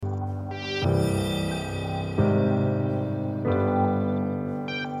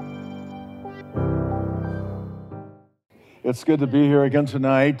It's good to be here again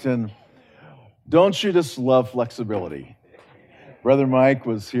tonight, and don't you just love flexibility? Brother Mike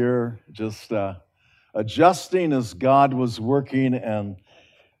was here just adjusting as God was working, and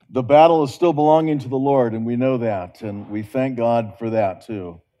the battle is still belonging to the Lord, and we know that, and we thank God for that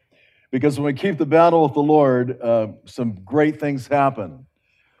too. Because when we keep the battle with the Lord, some great things happen.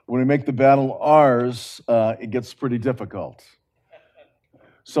 When we make the battle ours, it gets pretty difficult.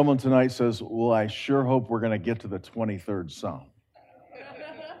 Someone tonight says, well, I sure hope we're going to get to the 23rd Psalm.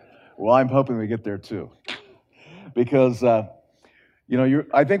 Well, I'm hoping we get there too. Because, I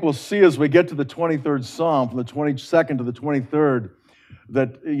think we'll see as we get to the 23rd Psalm, from the 22nd to the 23rd,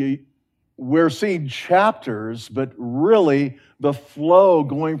 that we're seeing chapters, but really the flow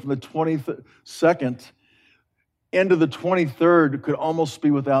going from the 22nd into the 23rd could almost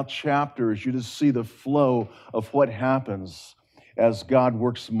be without chapters. You just see the flow of what happens as God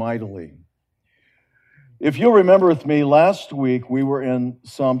works mightily. If you'll remember with me, last week we were in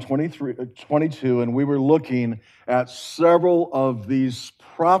Psalm 22, and we were looking at several of these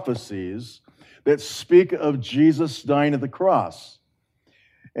prophecies that speak of Jesus dying at the cross.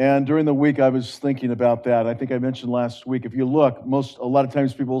 And during the week I was thinking about that. I think I mentioned last week, if you look, a lot of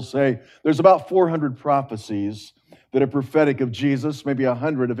times people will say there's about 400 prophecies that are prophetic of Jesus, maybe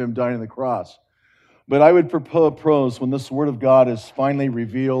 100 of him dying on the cross. But I would propose when this Word of God is finally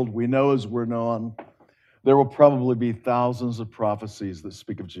revealed, we know as we're known, there will probably be thousands of prophecies that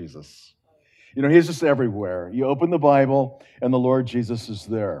speak of Jesus. He's just everywhere. You open the Bible and the Lord Jesus is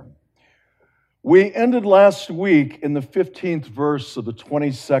there. We ended last week in the 15th verse of the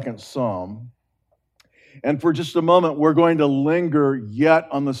 22nd Psalm. And for just a moment, we're going to linger yet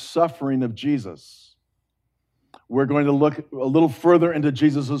on the suffering of Jesus. We're going to look a little further into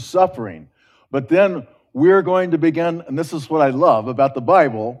Jesus' suffering. But then we're going to begin, and this is what I love about the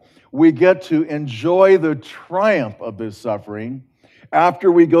Bible, we get to enjoy the triumph of this suffering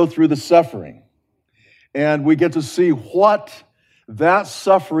after we go through the suffering. And we get to see what that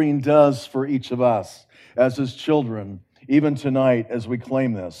suffering does for each of us as his children, even tonight as we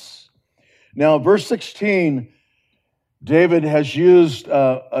claim this. Now, verse 16, David has used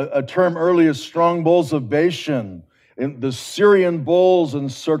a term earlier, strong bulls of Bashan. And the Syrian bulls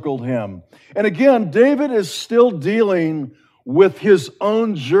encircled him. And again, David is still dealing with his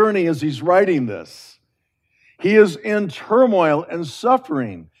own journey as he's writing this. He is in turmoil and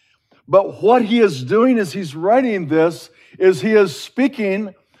suffering. But what he is doing as he's writing this is he is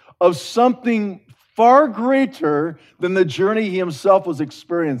speaking of something far greater than the journey he himself was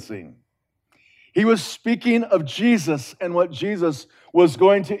experiencing. He was speaking of Jesus and what Jesus was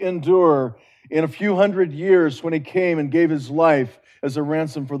going to endure in a few hundred years when he came and gave his life as a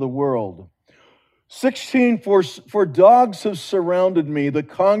ransom for the world. 16, for dogs have surrounded me, the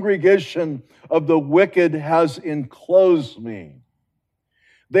congregation of the wicked has enclosed me.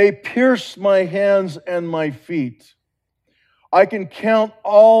 They pierce my hands and my feet. I can count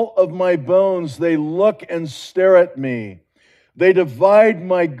all of my bones. They look and stare at me. They divide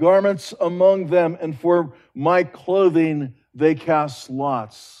my garments among them, and for my clothing they cast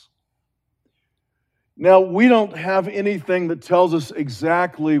lots. Now, we don't have anything that tells us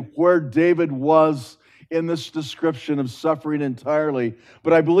exactly where David was in this description of suffering entirely.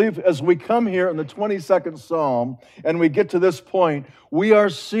 But I believe as we come here in the 22nd Psalm and we get to this point, we are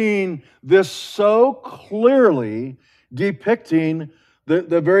seeing this so clearly depicting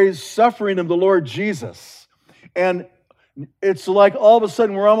the very suffering of the Lord Jesus. And it's like all of a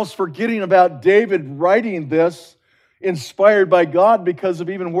sudden we're almost forgetting about David writing this inspired by God because of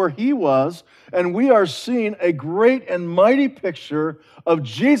even where he was. And we are seeing a great and mighty picture of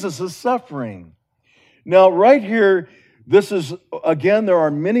Jesus' suffering. Now, right here, this is, again, there are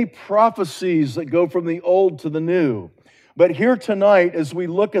many prophecies that go from the old to the new. But here tonight, as we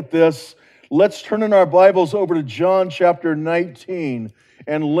look at this, let's turn in our Bibles over to John chapter 19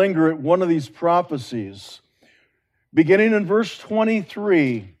 and linger at one of these prophecies. Beginning in verse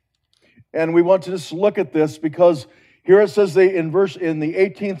 23, and we want to just look at this because here it says in the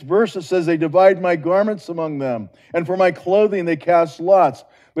 18th verse, it says, they divide my garments among them, and for my clothing they cast lots.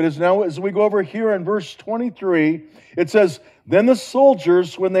 But as we go over here in verse 23, it says, then the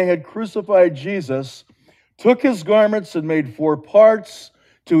soldiers, when they had crucified Jesus, took his garments and made 4 parts,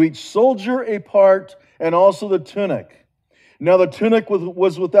 to each soldier a part, and also the tunic. Now the tunic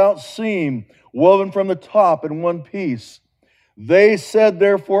was without seam, woven from the top in one piece. They said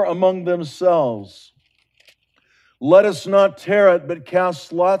therefore among themselves, let us not tear it, but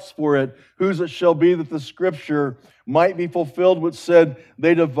cast lots for it, whose it shall be that the scripture might be fulfilled, which said,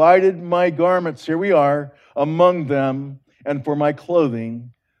 they divided my garments, here we are, among them, and for my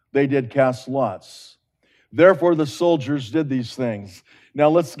clothing they did cast lots. Therefore the soldiers did these things. Now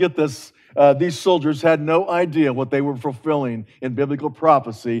let's get this. These soldiers had no idea what they were fulfilling in biblical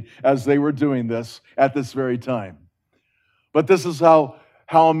prophecy as they were doing this at this very time. But this is how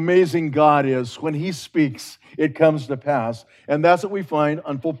amazing God is. When He speaks, it comes to pass. And that's what we find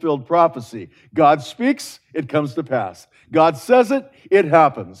unfulfilled prophecy. God speaks, it comes to pass. God says it, it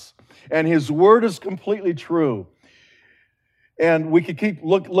happens. And His word is completely true. And we could keep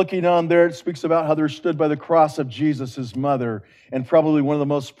looking on there. It speaks about how there stood by the cross of Jesus, His mother, and probably one of the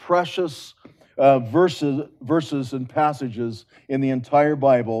most precious verses and passages in the entire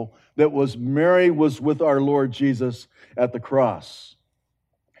Bible, that was Mary was with our Lord Jesus at the cross.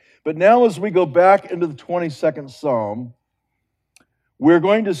 But now as we go back into the 22nd Psalm, we're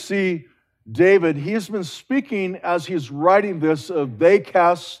going to see David. He has been speaking as he's writing this of they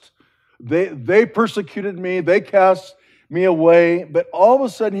persecuted me, they cast me away, but all of a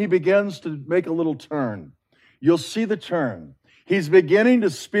sudden he begins to make a little turn. You'll see the turn. He's beginning to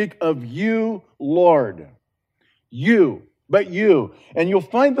speak of you, Lord. You, but you. And you'll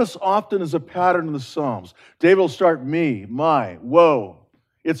find this often as a pattern in the Psalms. David will start me, my, woe.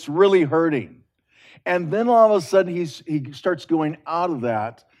 It's really hurting. And then all of a sudden he starts going out of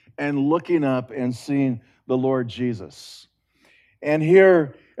that and looking up and seeing the Lord Jesus. And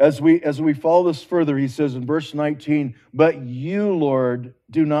here, as we follow this further, he says in verse 19, but you, Lord,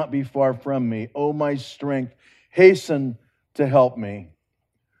 do not be far from me. O my strength, hasten to help me.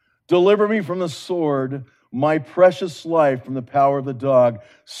 Deliver me from the sword, my precious life from the power of the dog.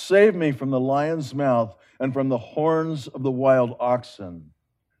 Save me from the lion's mouth and from the horns of the wild oxen.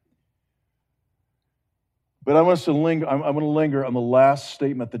 But I want us to linger. I'm going to linger on the last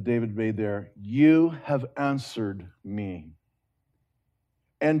statement that David made there. You have answered me.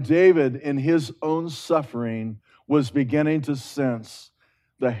 And David, in his own suffering, was beginning to sense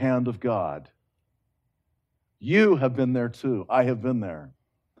the hand of God. You have been there too. I have been there.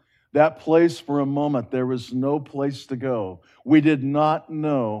 That place, for a moment, there was no place to go. We did not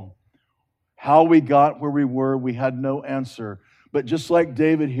know how we got where we were. We had no answer. But just like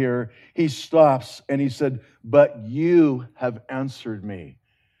David here, he stops and he said, but you have answered me.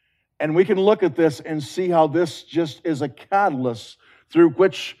 And we can look at this and see how this just is a catalyst through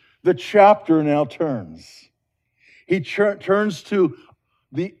which the chapter now turns. He turns to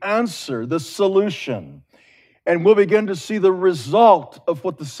the answer, the solution. And we'll begin to see the result of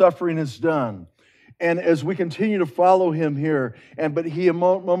what the suffering has done. And as we continue to follow him here, but he a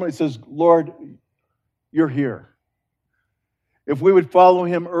moment says, Lord, you're here. If we would follow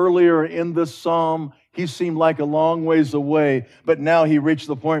him earlier in this psalm, he seemed like a long ways away, but now he reached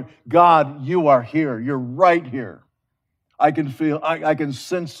the point, God, you are here. You're right here. I can feel, I can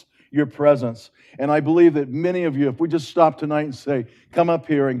sense your presence. And I believe that many of you, if we just stop tonight and say, come up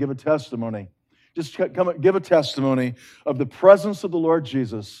here and give a testimony, just come give a testimony of the presence of the Lord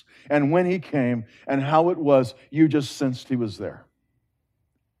Jesus and when he came and how it was, you just sensed he was there.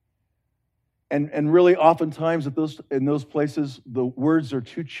 And really, oftentimes in those places, the words are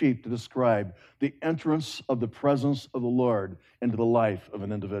too cheap to describe the entrance of the presence of the Lord into the life of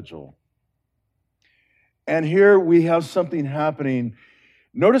an individual. And here we have something happening.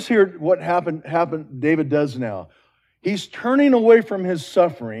 Notice here what happened. David does now. He's turning away from his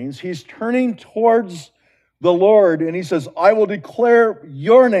sufferings. He's turning towards the Lord, and he says, I will declare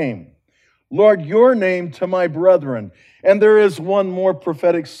your name, Lord, your name to my brethren. And there is one more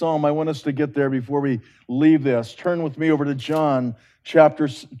prophetic psalm. I want us to get there before we leave this. Turn with me over to John chapter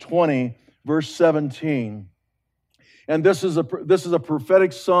 20, verse 17. And this is a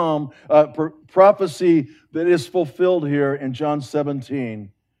prophetic psalm, prophecy that is fulfilled here in John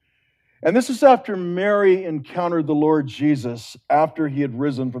 17. And this is after Mary encountered the Lord Jesus after he had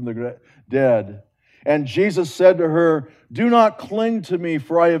risen from the dead. And Jesus said to her, do not cling to me,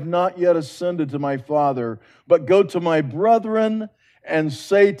 for I have not yet ascended to my Father, but go to my brethren and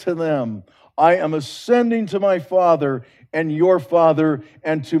say to them, I am ascending to my Father and your Father,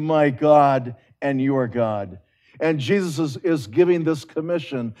 and to my God and your God. And Jesus is giving this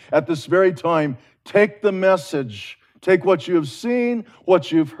commission at this very time. Take the message. Take what you have seen,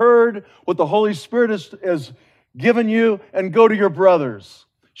 what you've heard, what the Holy Spirit has given you, and go to your brothers.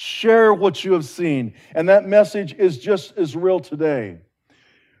 Share what you have seen. And that message is just as real today.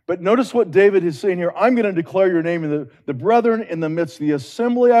 But notice what David is saying here. I'm going to declare your name in the brethren in the midst of the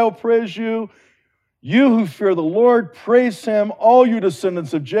assembly. I will praise you. You who fear the Lord, praise him. All you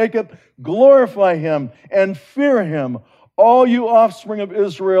descendants of Jacob, glorify him and fear him. All you offspring of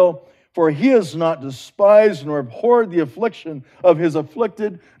Israel, For he has not despised nor abhorred the affliction of his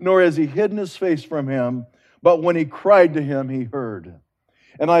afflicted, nor has he hidden his face from him. But when he cried to him, he heard.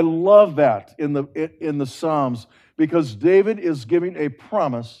 And I love that in the Psalms, because David is giving a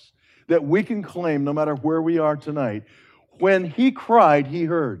promise that we can claim no matter where we are tonight. When he cried, he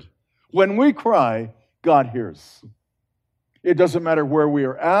heard. When we cry, God hears. It doesn't matter where we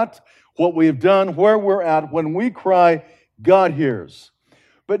are at, what we have done, where we're at. When we cry, God hears.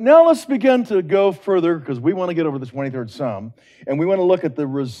 But now let's begin to go further, because we want to get over the 23rd Psalm, and we want to look at the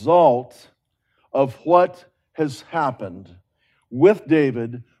result of what has happened with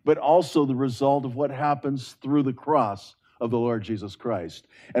David, but also the result of what happens through the cross of the Lord Jesus Christ.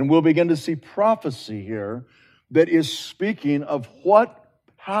 And we'll begin to see prophecy here that is speaking of what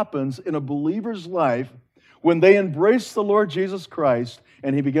happens in a believer's life when they embrace the Lord Jesus Christ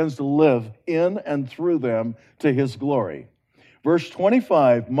and he begins to live in and through them to his glory. Verse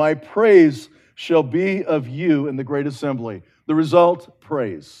 25, my praise shall be of you in the great assembly. The result,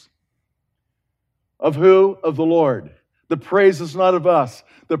 praise. Of who? Of the Lord. The praise is not of us.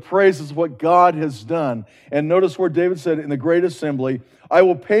 The praise is what God has done. And notice where David said in the great assembly, I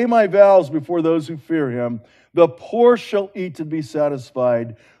will pay my vows before those who fear him. The poor shall eat and be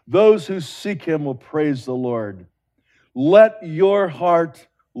satisfied. Those who seek him will praise the Lord. Let your heart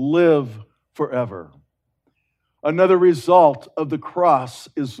live forever. Another result of the cross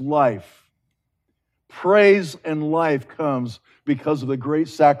is life. Praise and life comes because of the great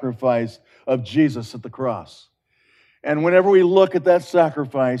sacrifice of Jesus at the cross. And whenever we look at that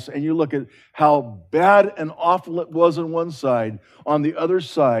sacrifice and you look at how bad and awful it was on one side, on the other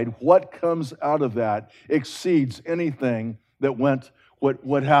side, what comes out of that exceeds anything that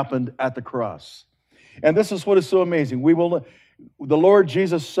what happened at the cross. And this is what is so amazing. The Lord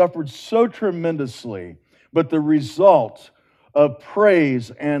Jesus suffered so tremendously, but the result of praise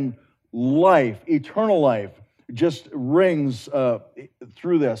and life, eternal life, just rings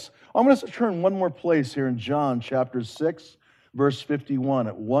through this. I'm going to turn one more place here in John chapter 6, verse 51,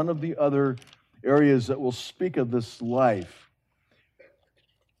 at one of the other areas that will speak of this life.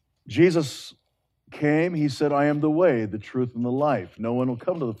 Jesus came, he said, I am the way, the truth, and the life. No one will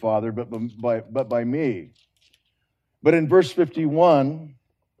come to the Father but by me. But in verse 51,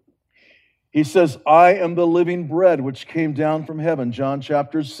 he says, I am the living bread which came down from heaven, John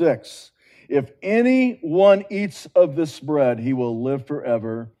chapter 6. If anyone eats of this bread, he will live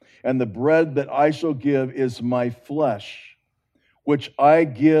forever. And the bread that I shall give is my flesh, which I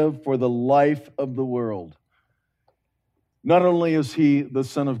give for the life of the world. Not only is he the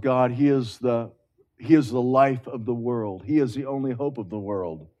Son of God, he is the life of the world. He is the only hope of the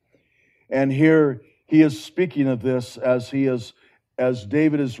world. And here he is speaking of this as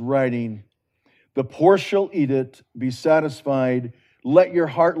David is writing, the poor shall eat it, be satisfied. Let your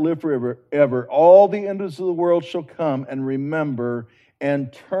heart live forever. All the ends of the world shall come and remember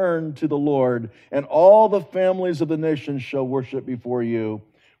and turn to the Lord, and all the families of the nations shall worship before you.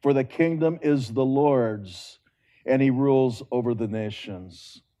 For the kingdom is the Lord's, and he rules over the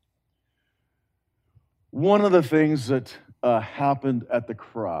nations. One of the things that happened at the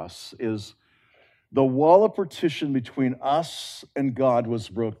cross is the wall of partition between us and God was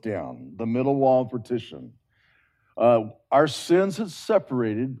broke down, the middle wall of partition. Our sins had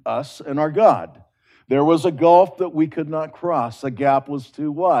separated us and our God. There was a gulf that we could not cross. The gap was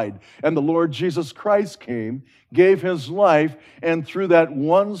too wide. And the Lord Jesus Christ came, gave his life, and through that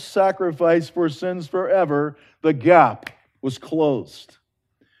one sacrifice for sins forever, the gap was closed.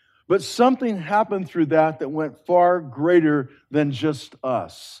 But something happened through that went far greater than just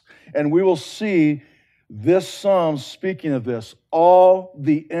us. And we will see this psalm speaking of this. All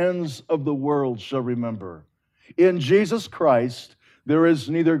the ends of the world shall remember. In Jesus Christ, there is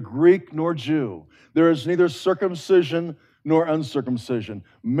neither Greek nor Jew. There is neither circumcision nor uncircumcision,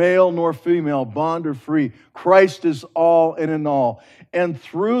 male nor female, bond or free. Christ is all and in all. And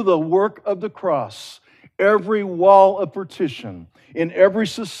through the work of the cross, every wall of partition in every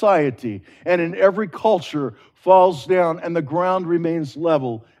society and in every culture falls down, and the ground remains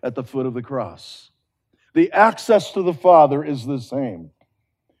level at the foot of the cross. The access to the Father is the same.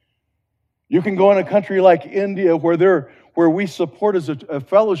 You can go in a country like India where we support as a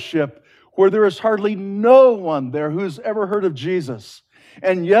fellowship where there is hardly no one there who's ever heard of Jesus.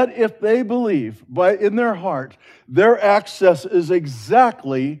 And yet, if they believe in their heart, their access is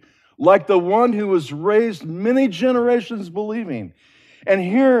exactly like the one who was raised many generations believing. And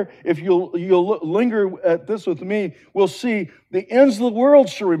here, if you'll linger at this with me, we'll see the ends of the world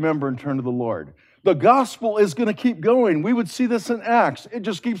shall remember and turn to the Lord. The gospel is going to keep going. We would see this in Acts. It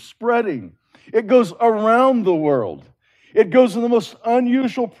just keeps spreading. It goes around the world. It goes in the most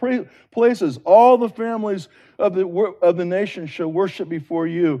unusual places. All the families of the nation shall worship before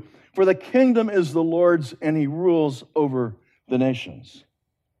you, for the kingdom is the Lord's, and he rules over the nations.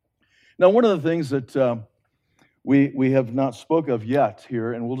 Now, one of the things that we have not spoke of yet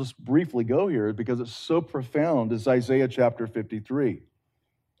here, and we'll just briefly go here because it's so profound, is Isaiah chapter 53.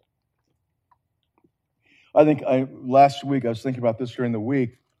 I think last week I was thinking about this during the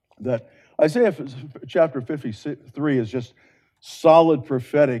week, that Isaiah chapter 53 is just solid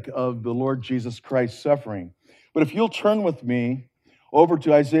prophetic of the Lord Jesus Christ's suffering. But if you'll turn with me over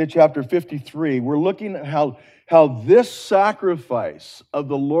to Isaiah chapter 53, we're looking at how this sacrifice of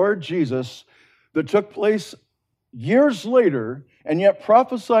the Lord Jesus that took place years later and yet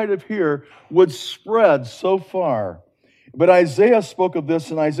prophesied of here would spread so far. But Isaiah spoke of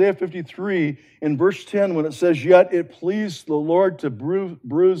this in Isaiah 53 in verse 10 when it says, "Yet it pleased the Lord to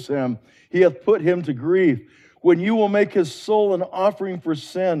bruise him. He hath put him to grief. When you will make his soul an offering for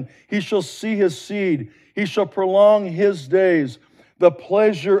sin, he shall see his seed. He shall prolong his days. The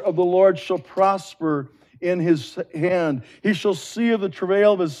pleasure of the Lord shall prosper in his hand. He shall see of the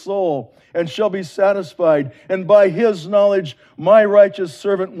travail of his soul and shall be satisfied. And by his knowledge, my righteous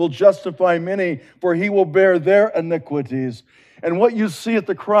servant will justify many, for he will bear their iniquities." And what you see at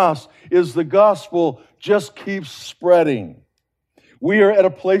the cross is the gospel just keeps spreading. We are at a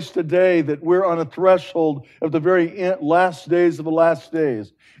place today that we're on a threshold of the very last days of the last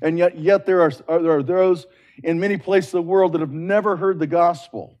days. And yet there are those in many places of the world that have never heard the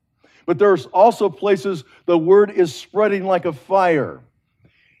gospel. But there's also places the word is spreading like a fire.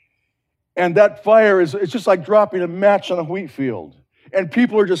 And that fire it's just like dropping a match on a wheat field. And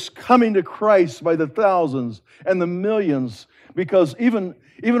people are just coming to Christ by the thousands and the millions, because even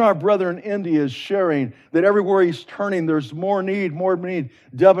our brother in India is sharing that everywhere he's turning, there's more need, more need.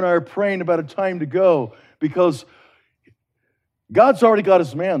 Deb and I are praying about a time to go because God's already got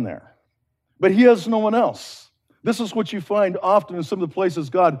his man there, but he has no one else. This is what you find often in some of the places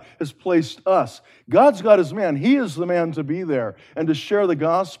God has placed us. God's got his man. He is the man to be there and to share the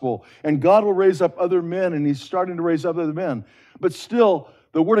gospel. And God will raise up other men, and he's starting to raise up other men. But still,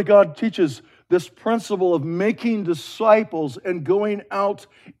 the Word of God teaches this principle of making disciples and going out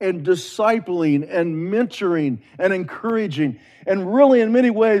and discipling and mentoring and encouraging. And really, in many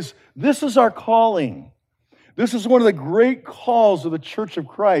ways, this is our calling. This is one of the great calls of the Church of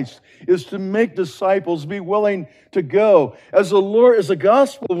Christ, is to make disciples, be willing to go. As the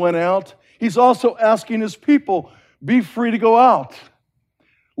gospel went out, he's also asking his people, be free to go out.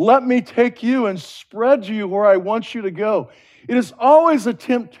 Let me take you and spread you where I want you to go. It is always a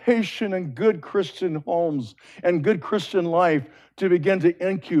temptation in good Christian homes and good Christian life to begin to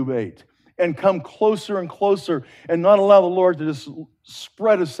incubate and come closer and closer and not allow the Lord to just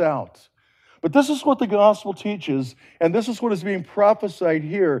spread us out. But this is what the gospel teaches, and this is what is being prophesied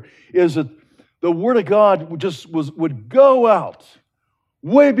here, is that the Word of God would go out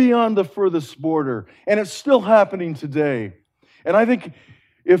way beyond the furthest border, and it's still happening today. And I think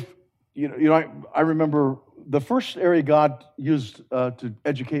I remember the first area God used to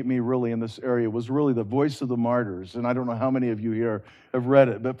educate me really in this area was really the Voice of the Martyrs, and I don't know how many of you here have read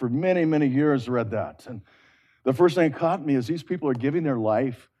it, but for many, many years read that. And the first thing that caught me is these people are giving their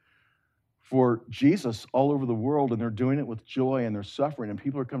life for Jesus all over the world, and they're doing it with joy, and they're suffering, and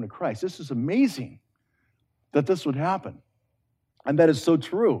people are coming to Christ. This is amazing that this would happen, and that is so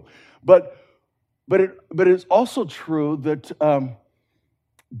true. But it's also true that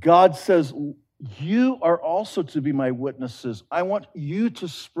God says, you are also to be my witnesses. I want you to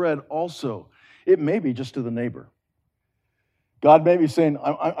spread also. It may be just to the neighbor. God may be saying,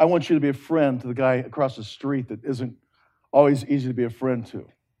 I want you to be a friend to the guy across the street that isn't always easy to be a friend to.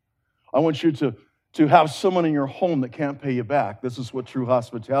 I want you to have someone in your home that can't pay you back. This is what true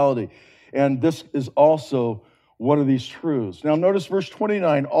hospitality. And this is also one of these truths. Now notice verse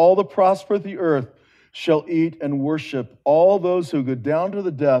 29, all the prosper of the earth shall eat and worship. All those who go down to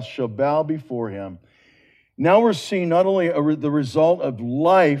the dust shall bow before him. Now we're seeing not only the result of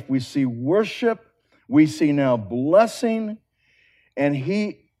life, we see worship, we see now blessing, and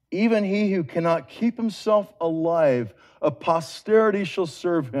even he who cannot keep himself alive, a posterity shall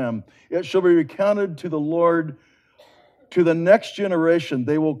serve him. It shall be recounted to the Lord, to the next generation.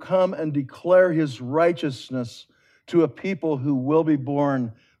 They will come and declare his righteousness to a people who will be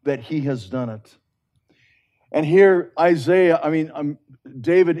born, that he has done it. And here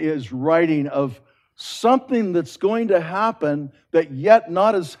David is writing of something that's going to happen that yet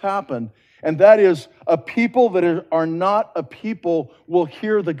not has happened. And that is a people that are not a people will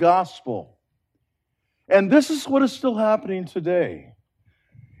hear the gospel. And this is what is still happening today.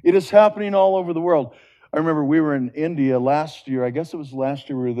 It is happening all over the world. I remember we were in India last year. I guess it was last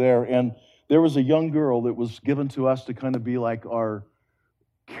year we were there, and there was a young girl that was given to us to kind of be like our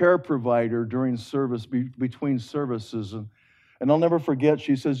care provider during service, between services. And I'll never forget,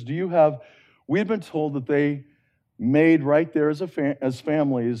 she says, we've been told that they made right there as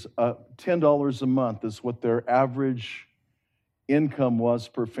families, $10 a month is what their average income was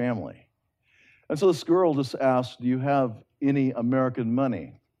per family. And so this girl just asked, do you have any American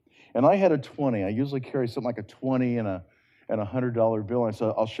money? And I had a 20. I usually carry something like a 20 and a $100 bill. And I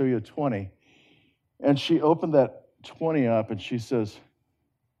said, I'll show you a 20. And she opened that 20 up and she says,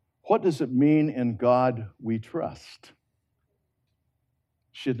 what does it mean in God we trust?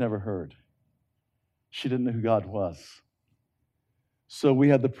 She had never heard. She didn't know who God was. So we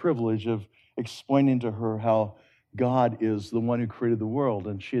had the privilege of explaining to her how God is the one who created the world,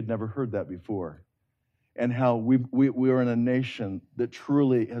 and she had never heard that before. And how we are in a nation that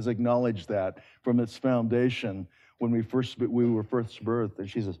truly has acknowledged that from its foundation when we were first birthed. And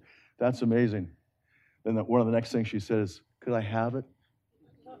she says, that's amazing. Then one of the next things she said is, could I have it?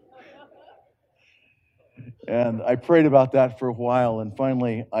 And I prayed about that for a while, and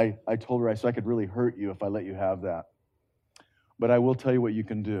finally I told her, I said, I could really hurt you if I let you have that. But I will tell you what you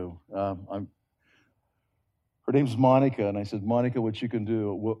can do. Her name's Monica, and I said, Monica, what you can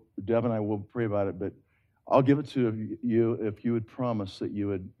do, Deb and I will pray about it, but I'll give it to you if you would promise that you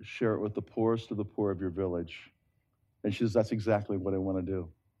would share it with the poorest of the poor of your village. And she says, that's exactly what I want to do.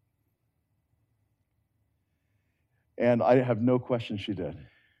 And I have no question she did.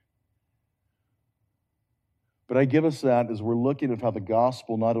 But I give us that as we're looking at how the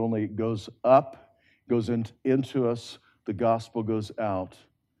gospel not only goes up, goes into us, the gospel goes out.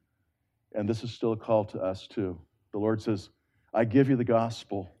 And this is still a call to us too. The Lord says, I give you the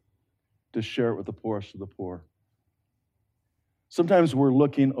gospel to share it with the poorest of the poor. Sometimes we're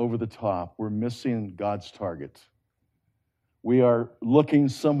looking over the top. We're missing God's target. We are looking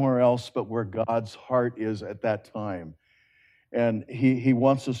somewhere else but where God's heart is at that time. And He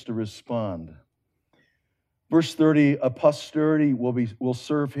wants us to respond. Verse 30, a posterity will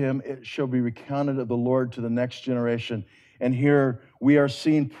serve him. It shall be recounted of the Lord to the next generation. And here we are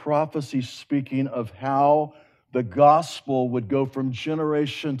seeing prophecy speaking of how the gospel would go from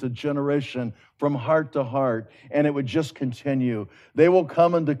generation to generation, from heart to heart, and it would just continue. They will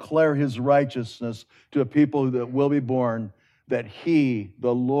come and declare his righteousness to a people that will be born, that he,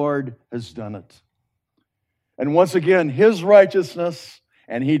 the Lord, has done it. And once again, his righteousness,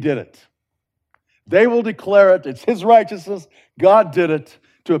 and he did it. They will declare it. It's his righteousness. God did it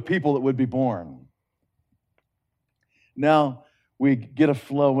to a people that would be born. Now, we get a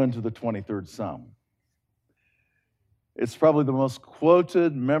flow into the 23rd Psalm. It's probably the most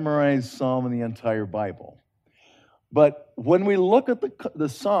quoted, memorized psalm in the entire Bible. But when we look at the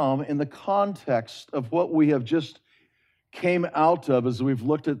psalm in the context of what we have just came out of, as we've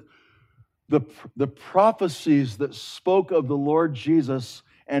looked at the prophecies that spoke of the Lord Jesus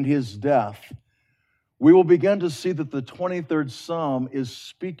and his death, we will begin to see that the 23rd Psalm is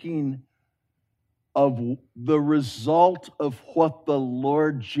speaking of the result of what the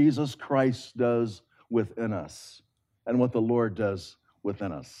Lord Jesus Christ does within us and what the Lord does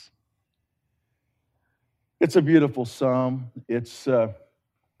within us. It's a beautiful psalm. It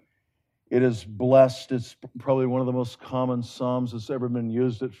is blessed. It's probably one of the most common psalms that's ever been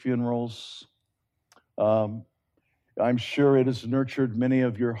used at funerals. I'm sure it has nurtured many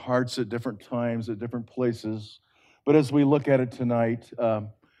of your hearts at different times, at different places. But as we look at it tonight,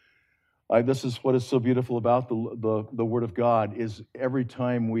 this is what is so beautiful about the Word of God, is every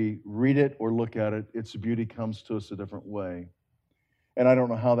time we read it or look at it, its beauty comes to us a different way. And I don't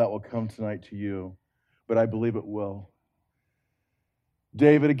know how that will come tonight to you, but I believe it will.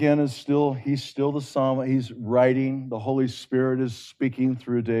 David, again, he's still the psalmist. He's writing. The Holy Spirit is speaking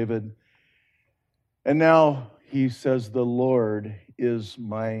through David. And now he says, the Lord is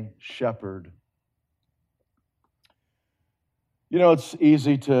my shepherd. You know, it's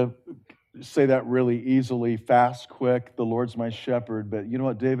easy to say that really easily, fast, quick, the Lord's my shepherd. But you know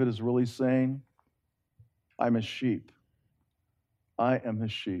what David is really saying? I'm a sheep. I am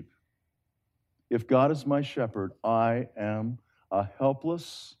his sheep. If God is my shepherd, I am a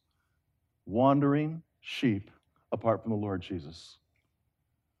helpless, wandering sheep apart from the Lord Jesus.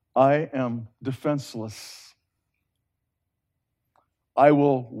 I am defenseless. I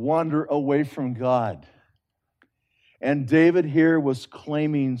will wander away from God. And David here was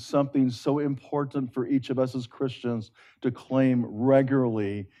claiming something so important for each of us as Christians to claim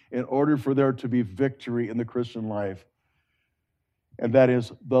regularly in order for there to be victory in the Christian life. And that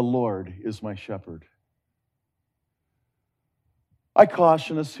is, the Lord is my shepherd. I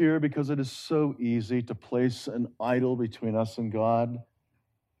caution us here because it is so easy to place an idol between us and God.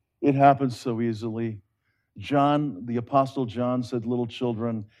 It happens so easily. John, the Apostle John said, little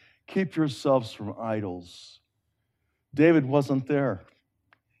children, keep yourselves from idols. David wasn't there.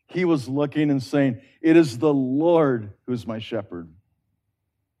 He was looking and saying, it is the Lord who is my shepherd.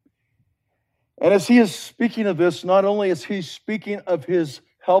 And as he is speaking of this, not only is he speaking of his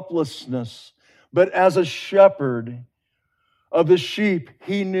helplessness, but as a shepherd of the sheep,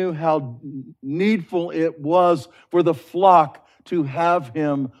 he knew how needful it was for the flock to have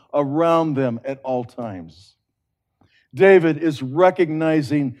him around them at all times. David is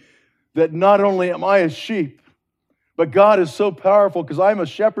recognizing that not only am I a sheep, but God is so powerful because I'm a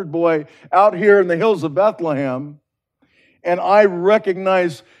shepherd boy out here in the hills of Bethlehem, and I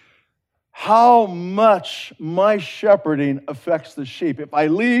recognize how much my shepherding affects the sheep. If I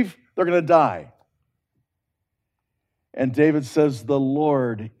leave, they're going to die. And David says, the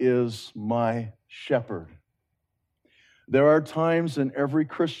Lord is my shepherd. There are times in every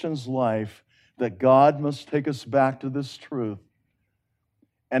Christian's life that God must take us back to this truth,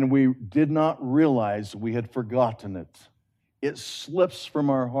 and we did not realize we had forgotten it. It slips from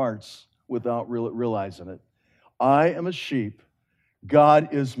our hearts without realizing it. I am a sheep. God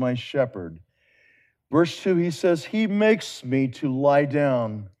is my shepherd. Verse 2, he says, he makes me to lie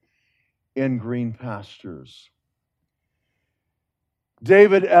down in green pastures.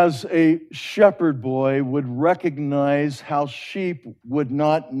 David, as a shepherd boy, would recognize how sheep would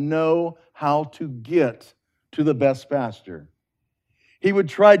not know how to get to the best pasture. He would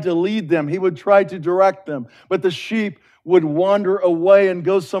try to lead them. He would try to direct them. But the sheep would wander away and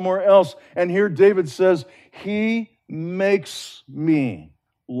go somewhere else. And here David says, he makes me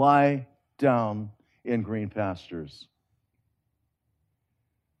lie down in green pastures.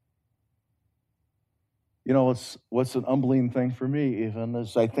 You know, what's an humbling thing for me, even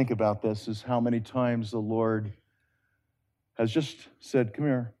as I think about this, is how many times the Lord has just said, come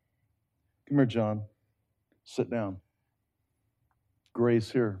here, John, sit down,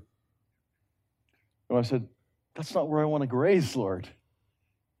 graze here. And I said, that's not where I want to graze, Lord.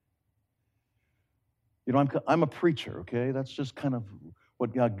 You know, I'm a preacher, okay? That's just kind of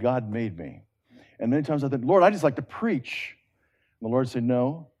what God made me. And many times I think, Lord, I just like to preach. And the Lord said,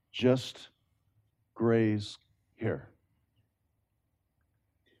 no, just graze here.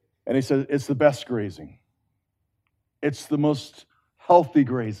 And he said, it's the best grazing. It's the most healthy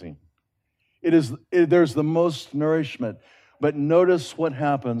grazing. There's the most nourishment. But notice what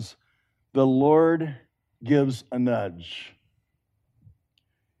happens. The Lord gives a nudge.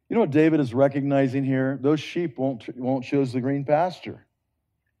 You know what David is recognizing here? Those sheep won't choose the green pasture.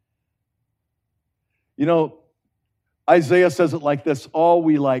 You know, Isaiah says it like this, all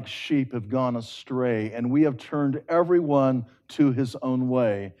we like sheep have gone astray, and we have turned everyone to his own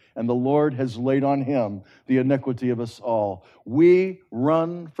way, and the Lord has laid on him the iniquity of us all. We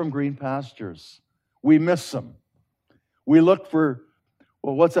run from green pastures. We miss them. We look for,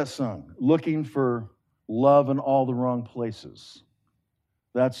 well, what's that song? Looking for love in all the wrong places.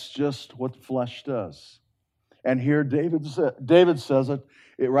 That's just what the flesh does. And here David says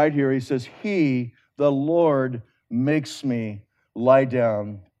it right here. He says, he, the Lord, makes me lie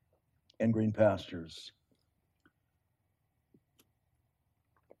down in green pastures.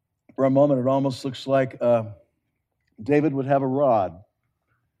 For a moment, it almost looks like David would have a rod.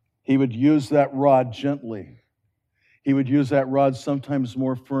 He would use that rod gently. He would use that rod sometimes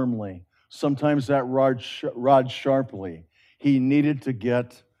more firmly, sometimes that rod sharply. He needed to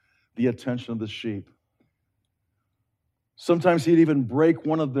get the attention of the sheep. Sometimes he'd even break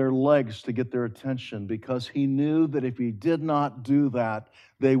one of their legs to get their attention because he knew that if he did not do that,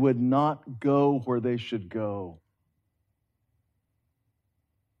 they would not go where they should go.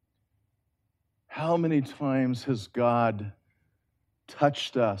 How many times has God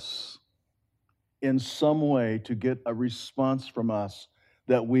touched us in some way to get a response from us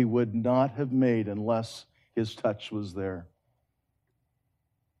that we would not have made unless his touch was there?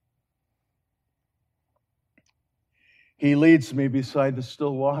 He leads me beside the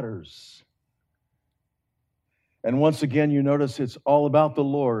still waters. And once again, you notice it's all about the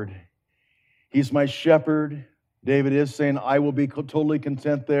Lord. He's my shepherd. David is saying, I will be totally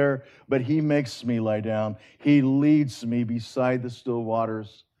content there, but he makes me lie down. He leads me beside the still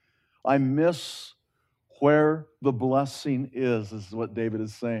waters. I miss where the blessing is what David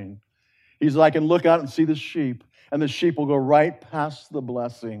is saying. He's like, I can look out and see the sheep, and the sheep will go right past the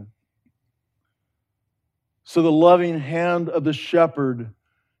blessing. So the loving hand of the shepherd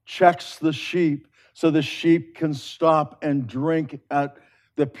checks the sheep so the sheep can stop and drink at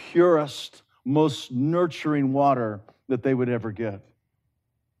the purest, most nurturing water that they would ever get.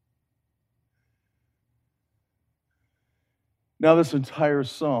 Now, this entire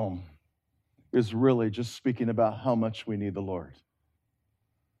psalm is really just speaking about how much we need the Lord.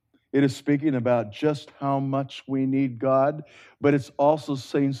 It is speaking about just how much we need God, but it's also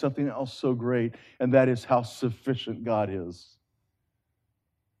saying something else so great, and that is how sufficient God is.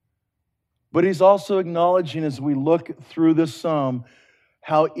 But he's also acknowledging, as we look through this psalm,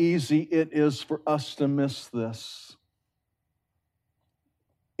 how easy it is for us to miss this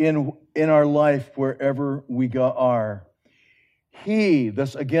in our life wherever we are.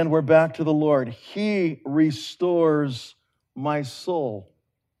 This again, we're back to the Lord. He restores my soul.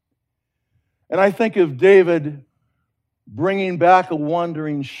 And I think of David bringing back a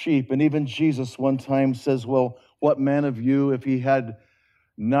wandering sheep. And even Jesus one time says, well, what man of you, if he had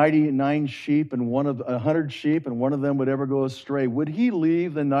 99 sheep and 100 sheep and one of them would ever go astray, would he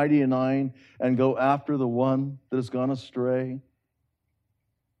leave the 99 and go after the one that has gone astray?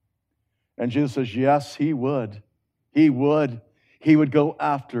 And Jesus says, yes, he would. He would. He would go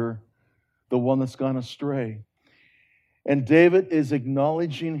after the one that's gone astray. And David is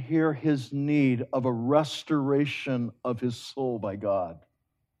acknowledging here his need of a restoration of his soul by God.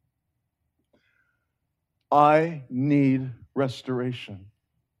 I need restoration.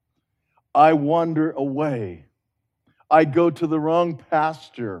 I wander away. I go to the wrong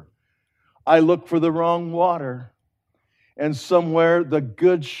pasture. I look for the wrong water. And somewhere the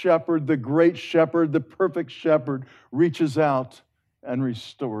good shepherd, the great shepherd, the perfect shepherd reaches out and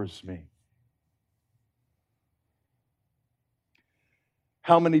restores me.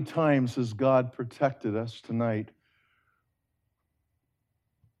 How many times has God protected us tonight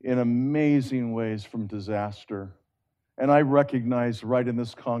in amazing ways from disaster? And I recognize right in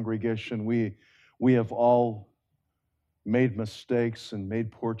this congregation, we have all made mistakes and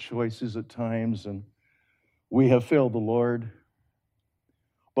made poor choices at times, and we have failed the Lord.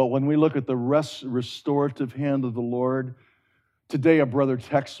 But when we look at the restorative hand of the Lord, today a brother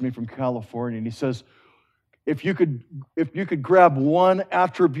texts me from California, and he says, if you could grab one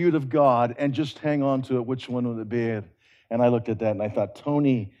attribute of God and just hang on to it, which one would it be? And I looked at that and I thought,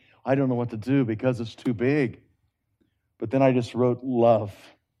 Tony, I don't know what to do because it's too big. But then I just wrote love.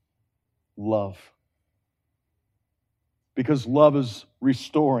 Love. Because love is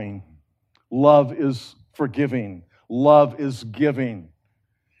restoring. Love is forgiving. Love is giving.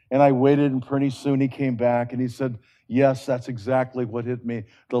 And I waited, and pretty soon he came back and he said, yes, that's exactly what hit me.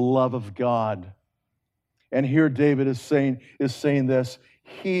 The love of God. And here David is saying this,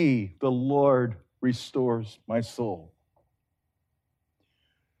 He, the Lord, restores my soul.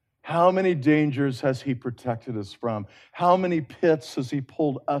 How many dangers has He protected us from? How many pits has He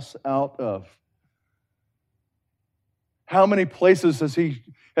pulled us out of? How many places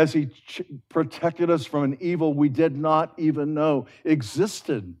has He protected us from an evil we did not even know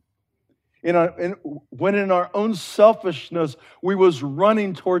existed? When in our own selfishness, we was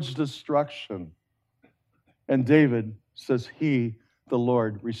running towards destruction. And David says, He, the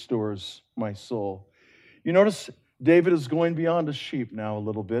Lord, restores my soul. You notice David is going beyond a sheep now a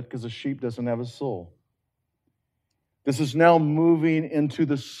little bit because a sheep doesn't have a soul. This is now moving into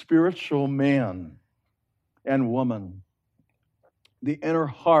the spiritual man and woman, the inner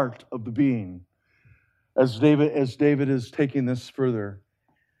heart of the being. As David is taking this further,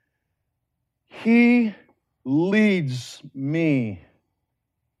 He leads me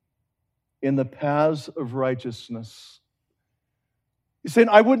in the paths of righteousness. He's saying,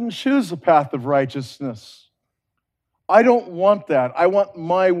 I wouldn't choose the path of righteousness. I don't want that. I want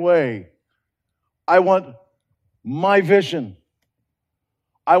my way. I want my vision.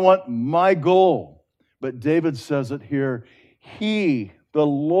 I want my goal. But David says it here, He, the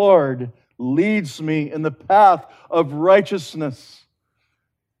Lord, leads me in the path of righteousness.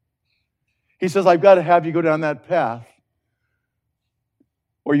 He says, I've got to have you go down that path,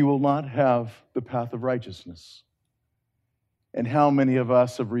 or you will not have the path of righteousness. And how many of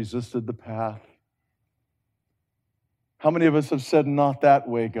us have resisted the path? How many of us have said, not that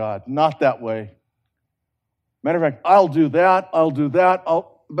way, God, not that way? Matter of fact, I'll do that,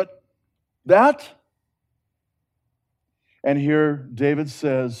 but that? And here David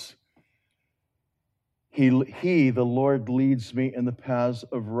says, He, the Lord, leads me in the paths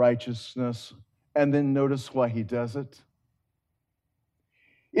of righteousness. And then notice why He does it.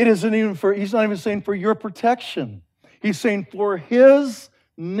 It isn't even He's not even saying for your protection. He's saying for His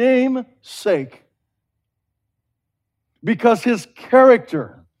name's sake. Because His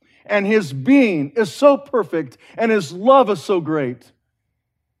character and His being is so perfect and His love is so great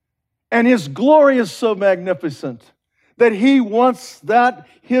and His glory is so magnificent that He wants that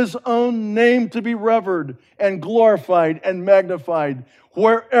His own name to be revered and glorified and magnified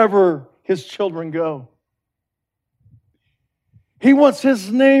wherever His children go. He wants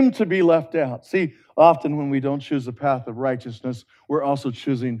his name to be left out. See, often when we don't choose the path of righteousness, we're also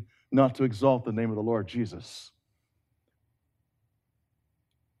choosing not to exalt the name of the Lord Jesus.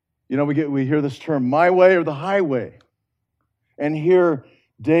 You know, we hear this term, my way or the highway. And here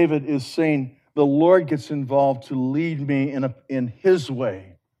David is saying, the Lord gets involved to lead me in his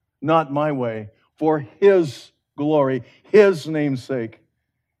way, not my way, for his glory, his namesake,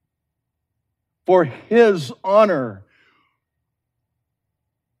 for his honor,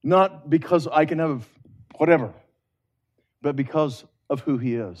 not because I can have whatever, but because of who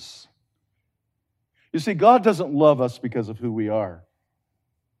he is. You see, God doesn't love us because of who we are.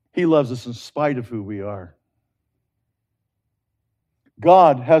 He loves us in spite of who we are.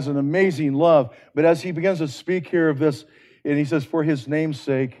 God has an amazing love, but as he begins to speak here of this, and he says, for his name's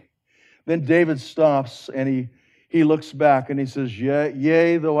sake, then David stops and he looks back and he says,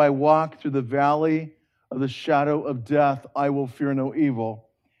 yea, though I walk through the valley of the shadow of death, I will fear no evil.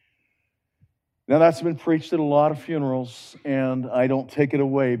 Now that's been preached at a lot of funerals, and I don't take it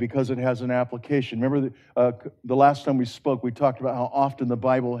away because it has an application. Remember the last time we spoke, we talked about how often the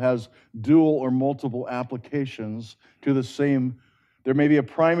Bible has dual or multiple applications to the same. There may be a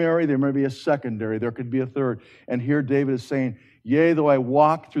primary, there may be a secondary, there could be a third. And here David is saying, yea, though I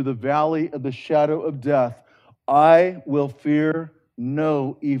walk through the valley of the shadow of death, I will fear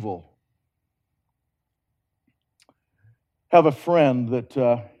no evil. Have a friend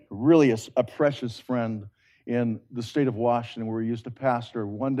that really is a precious friend in the state of Washington where he used to pastor.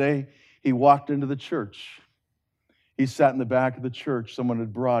 One day he walked into the church. He sat in the back of the church. Someone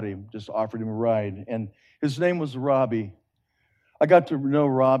had brought him, just offered him a ride. And his name was Robbie. I got to know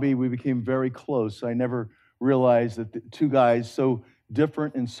Robbie. We became very close. I never realized that the two guys so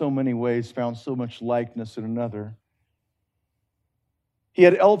different in so many ways found so much likeness in another. He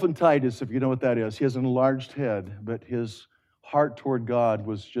had elephantitis, if you know what that is. He has an enlarged head, but his heart toward God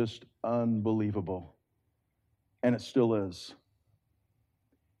was just unbelievable. And it still is.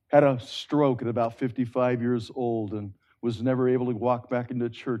 Had a stroke at about 55 years old and was never able to walk back into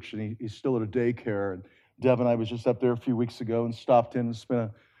church, and he's still at a daycare. And Deb and I was just up there a few weeks ago and stopped in and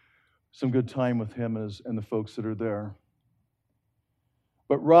spent some good time with him and the folks that are there.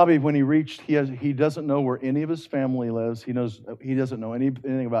 But Robbie, when he reached, he doesn't know where any of his family lives. He doesn't know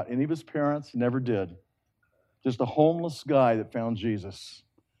anything about any of his parents. He never did. Just a homeless guy that found Jesus.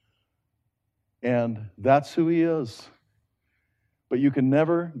 And that's who he is. But you can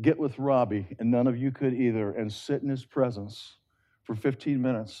never get with Robbie, and none of you could either, and sit in his presence for 15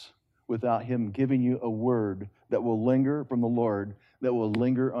 minutes without him giving you a word that will linger from the Lord, that will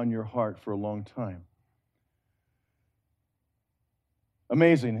linger on your heart for a long time.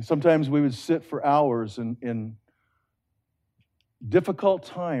 Amazing. Sometimes we would sit for hours in difficult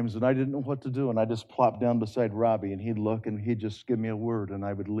times, and I didn't know what to do, and I just plopped down beside Robbie, and he'd look, and he'd just give me a word, and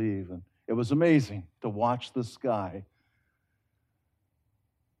I would leave. And it was amazing to watch this guy.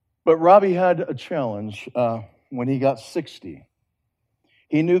 But Robbie had a challenge when he got 60.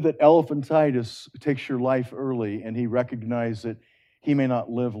 He knew that elephantitis takes your life early, and he recognized that he may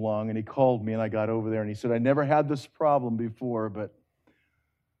not live long, and he called me, and I got over there, and he said, I never had this problem before, but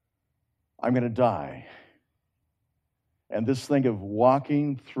I'm going to die. And this thing of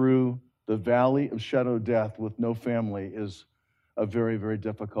walking through the valley of shadow of death with no family is a very, very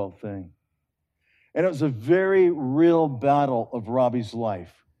difficult thing. And it was a very real battle of Robbie's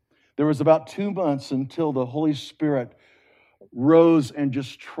life. There was about 2 months until the Holy Spirit rose and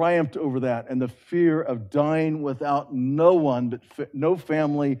just triumphed over that, and the fear of dying without no one, no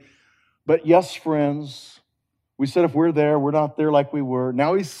family, but yes, friends. We said if we're there, we're not there like we were.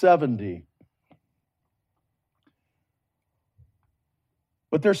 Now he's 70.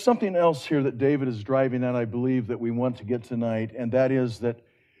 But there's something else here that David is driving at, I believe, that we want to get tonight, and that is that,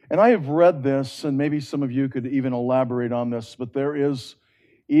 and I have read this, and maybe some of you could even elaborate on this, but there is,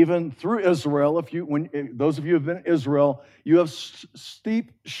 even through Israel, those of you who have been in Israel, you have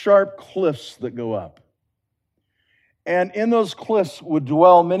steep, sharp cliffs that go up. And in those cliffs would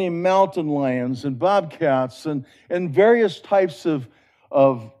dwell many mountain lions and bobcats and various types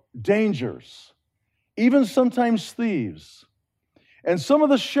of dangers, even sometimes thieves. And some of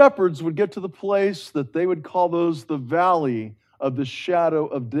the shepherds would get to the place that they would call those the valley of the shadow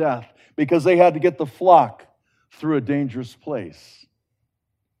of death, because they had to get the flock through a dangerous place.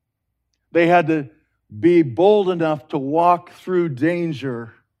 They had to be bold enough to walk through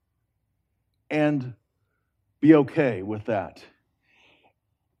danger and be okay with that.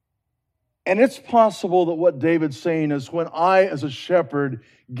 And it's possible that what David's saying is, when I, as a shepherd,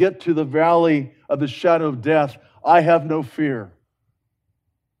 get to the valley of the shadow of death, I have no fear.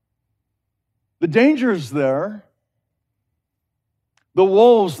 The danger is there, the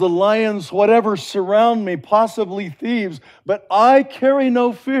wolves, the lions, whatever surround me, possibly thieves, but I carry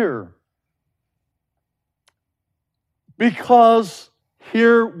no fear. Because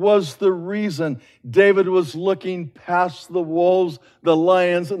here was the reason David was looking past the wolves, the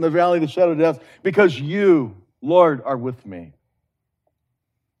lions, and the valley of the shadow of death, because you, Lord, are with me.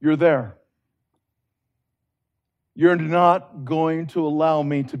 You're there. You're not going to allow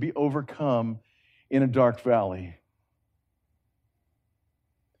me to be overcome in a dark valley.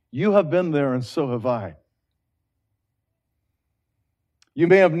 You have been there, and so have I. You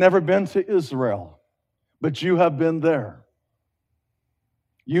may have never been to Israel, but you have been there.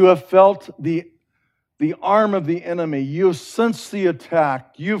 You have felt the arm of the enemy. You've sensed the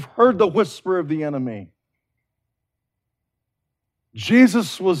attack. You've heard the whisper of the enemy.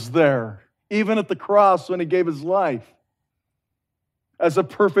 Jesus was there, even at the cross when he gave his life as a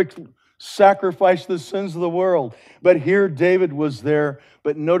perfect sacrifice for the sins of the world. But here David was there.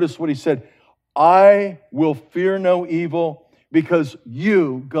 But notice what he said, I will fear no evil because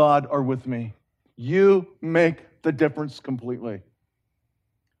you, God, are with me. You make the difference completely.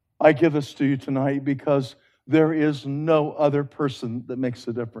 I give this to you tonight because there is no other person that makes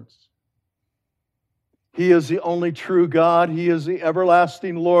a difference. He is the only true God. He is the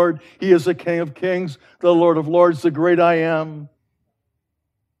everlasting Lord. He is the King of kings, the Lord of lords, the great I am,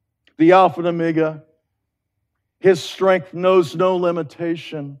 the Alpha and Omega. His strength knows no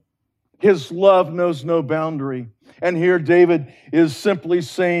limitation. His love knows no boundary. And here David is simply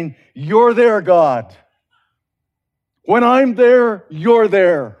saying, you're there, God. When I'm there, you're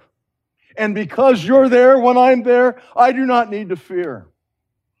there. And because you're there when I'm there, I do not need to fear.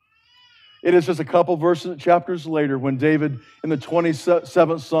 It is just a couple verses, chapters later, when David in the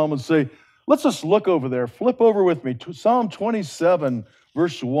 27th Psalm would say, let's just look over there. Flip over with me to Psalm 27,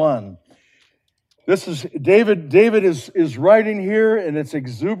 verse 1. This is David is writing here, and it's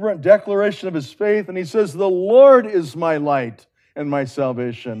exuberant declaration of his faith, and he says, the Lord is my light and my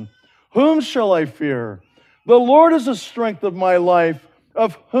salvation. Whom shall I fear? The Lord is the strength of my life.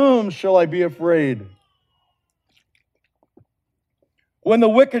 Of whom shall I be afraid? When the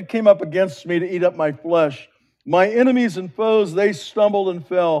wicked came up against me to eat up my flesh, my enemies and foes, they stumbled and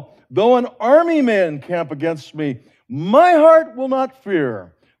fell. Though an army may encamp against me, my heart will not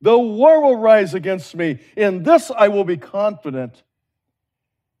fear. Though war will rise against me, in this I will be confident.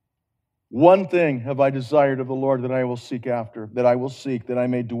 One thing have I desired of the Lord that I will seek after, that I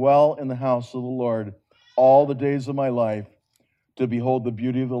may dwell in the house of the Lord all the days of my life, to behold the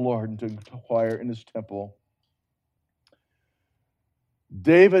beauty of the Lord and to inquire in his temple.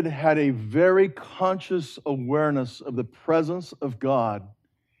 David had a very conscious awareness of the presence of God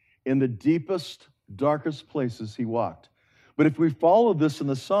in the deepest, darkest places he walked. But if we follow this in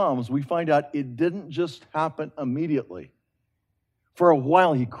the Psalms, we find out it didn't just happen immediately. For a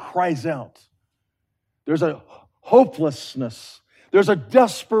while, he cries out. There's a hopelessness. There's a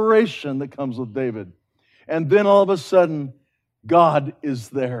desperation that comes with David. And then all of a sudden, God is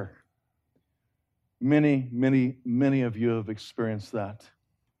there. Many, many, many of you have experienced that.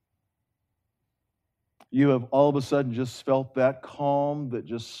 You have all of a sudden just felt that calm that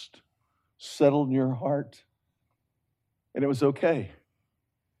just settled in your heart. And it was okay.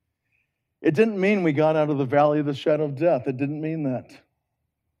 It didn't mean we got out of the valley of the shadow of death. It didn't mean that.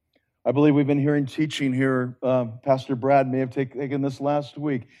 I believe we've been hearing teaching here. Pastor Brad may have taken this last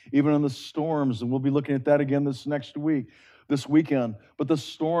week, even on the storms, and we'll be looking at that again this weekend. But the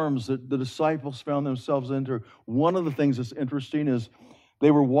storms that the disciples found themselves into, one of the things that's interesting is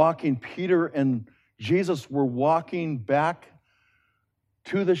they were walking, Peter and Jesus were walking back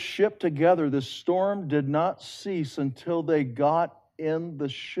to the ship together. The storm did not cease until they got in the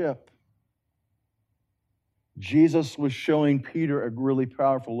ship. Jesus was showing Peter a really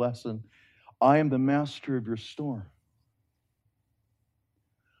powerful lesson. I am the master of your storm.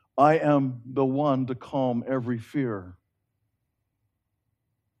 I am the one to calm every fear,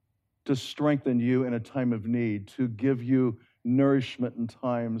 to strengthen you in a time of need, to give you nourishment in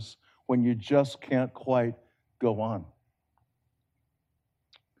times when you just can't quite go on.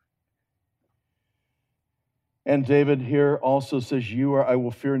 And David here also says, I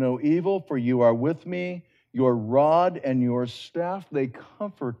will fear no evil, for you are with me. Your rod and your staff, they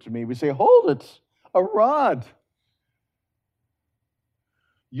comfort me. We say, hold it, a rod.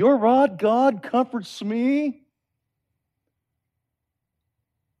 Your rod, God, comforts me.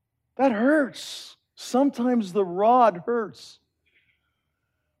 That hurts. Sometimes the rod hurts.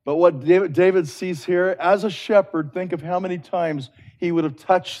 But what David sees here, as a shepherd, think of how many times he would have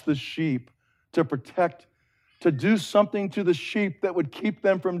touched the sheep to protect, to do something to the sheep that would keep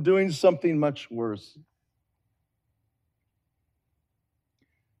them from doing something much worse.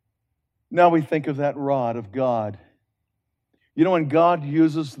 Now we think of that rod of God. You know, when God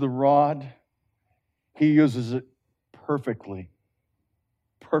uses the rod, He uses it perfectly.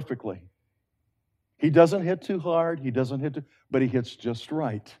 Perfectly. He doesn't hit too hard, He doesn't hit too, but He hits just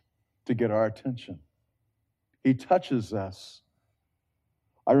right to get our attention. He touches us.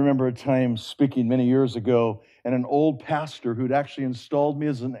 I remember a time speaking many years ago, and an old pastor who'd actually installed me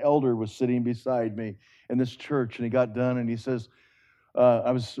as an elder was sitting beside me in this church, and he got done and he says,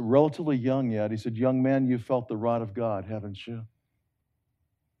 I was relatively young yet. He said, "Young man, you felt the rod of God, haven't you?"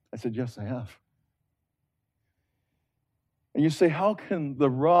 I said, "Yes, I have." And you say, how can the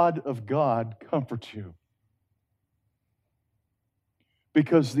rod of God comfort you?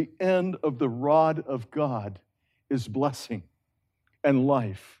 Because the end of the rod of God is blessing and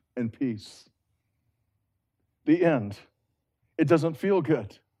life and peace. The end. It doesn't feel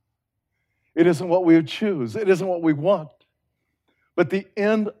good. It isn't what we would choose. It isn't what we want. But the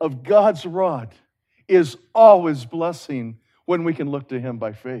end of God's rod is always blessing when we can look to Him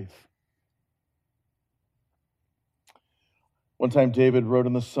by faith. One time David wrote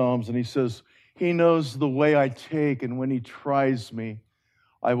in the Psalms and he says, "He knows the way I take, and when He tries me,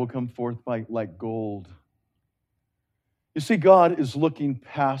 I will come forth like gold." You see, God is looking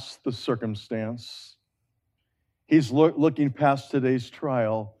past the circumstance. He's looking past today's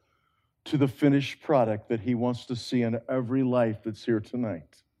trial to the finished product that He wants to see in every life that's here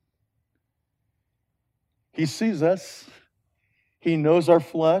tonight. He sees us. He knows our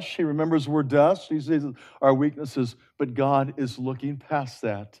flesh. He remembers we're dust. He sees our weaknesses. But God is looking past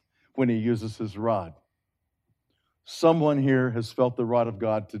that when He uses His rod. Someone here has felt the rod of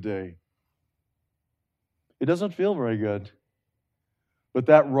God today. It doesn't feel very good. But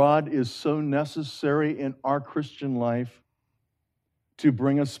that rod is so necessary in our Christian life to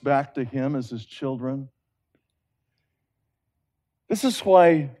bring us back to Him as His children. This is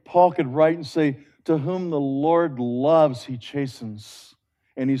why Paul could write and say, "To whom the Lord loves, He chastens,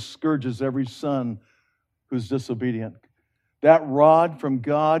 and He scourges every son who's disobedient." That rod from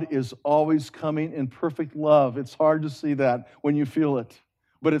God is always coming in perfect love. It's hard to see that when you feel it,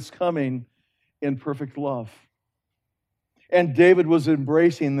 but it's coming in perfect love. And David was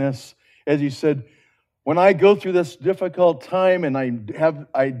embracing this as he said, "When I go through this difficult time and I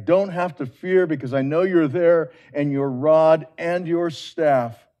don't have to fear because I know You're there, and Your rod and Your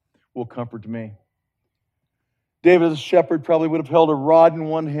staff will comfort me." David, as a shepherd, probably would have held a rod in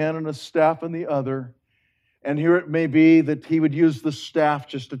one hand and a staff in the other. And here it may be that he would use the staff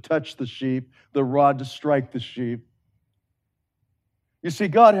just to touch the sheep, the rod to strike the sheep. You see,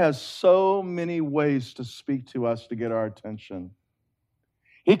 God has so many ways to speak to us to get our attention.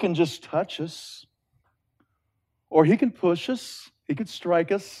 He can just touch us, or He can push us, He could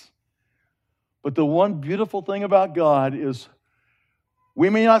strike us. But the one beautiful thing about God is we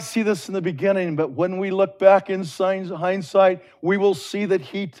may not see this in the beginning, but when we look back in hindsight, we will see that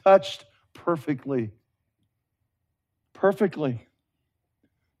He touched perfectly. Perfectly.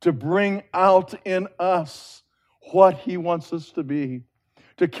 To bring out in us what He wants us to be.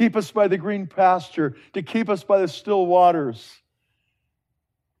 To keep us by the green pasture. To keep us by the still waters.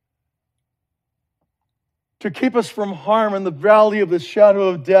 To keep us from harm in the valley of the shadow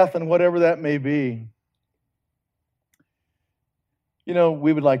of death and whatever that may be. You know,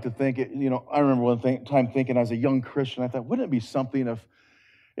 we would like to think, I remember one time thinking as a young Christian, I thought, wouldn't it be something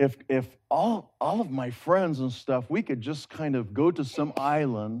if all of my friends and stuff, we could just kind of go to some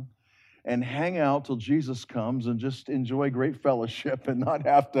island and hang out till Jesus comes and just enjoy great fellowship and not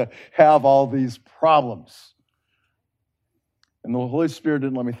have to have all these problems. And the Holy Spirit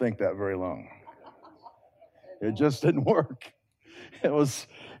didn't let me think that very long. It just didn't work.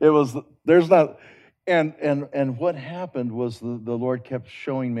 There's not, and what happened was the Lord kept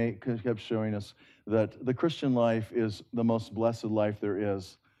showing us that the Christian life is the most blessed life there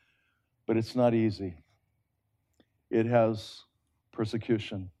is, but it's not easy. It has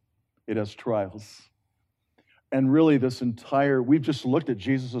persecution. It has trials. And really we've just looked at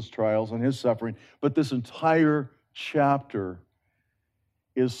Jesus' trials and His suffering, but this entire chapter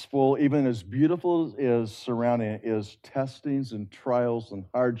is full, even as beautiful as it is surrounding it, is testings and trials and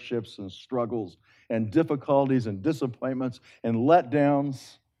hardships and struggles and difficulties and disappointments and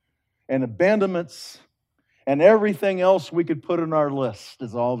letdowns and abandonments and everything else we could put on our list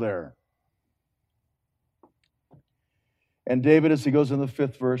is all there. And David, as he goes in the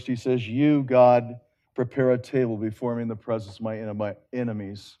 5th verse, he says, "You, God, prepare a table before me in the presence of my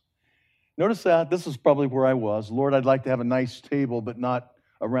enemies." Notice that. This is probably where I was. Lord, I'd like to have a nice table, but not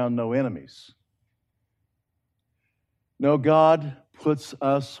around no enemies. No, God puts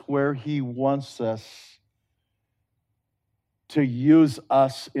us where He wants us to use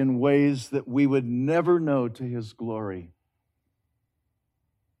us in ways that we would never know to his glory.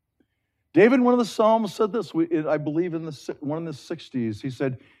 David, one of the Psalms, said this, I believe in one in the 60s. He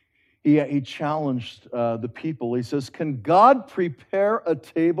said, he challenged the people. He says, can God prepare a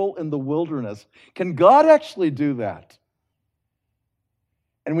table in the wilderness? Can God actually do that?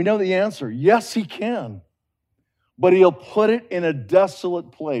 And we know the answer. Yes, he can. But he'll put it in a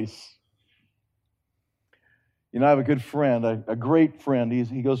desolate place. You know, I have a good friend, a great friend.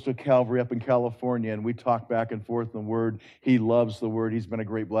 He goes to Calvary up in California, and we talk back and forth in the Word. He loves the Word. He's been a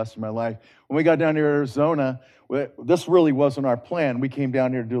great blessing in my life. When we got down here to Arizona, this really wasn't our plan. We came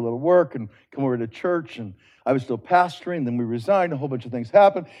down here to do a little work and come over to church, and I was still pastoring. Then we resigned. A whole bunch of things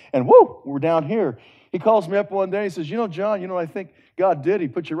happened, and we're down here. He calls me up one day. He says, you know, John, you know what I think God did? He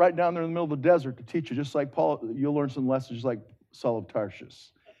put you right down there in the middle of the desert to teach you, just like Paul. You'll learn some lessons just like Saul of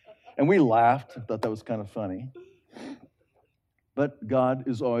Tarshish. And we laughed. I thought that was kind of funny. But God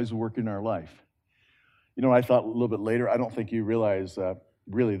is always working in our life. You know, I thought a little bit later, I don't think you realize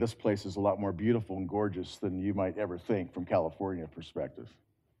really this place is a lot more beautiful and gorgeous than you might ever think from California perspective.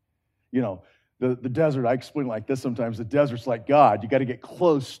 You know, the desert, I explain it like this sometimes. The desert's like God. You got to get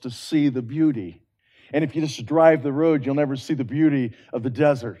close to see the beauty. And if you just drive the road, you'll never see the beauty of the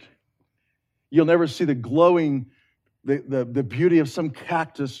desert. You'll never see the glowing the beauty of some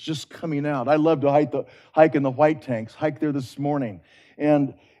cactus just coming out. I love to hike in the White Tanks, hike there this morning.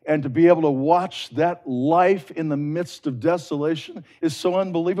 And to be able to watch that life in the midst of desolation is so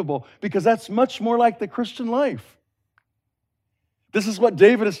unbelievable, because that's much more like the Christian life. This is what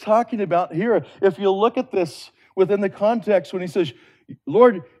David is talking about here. If you look at this within the context when he says,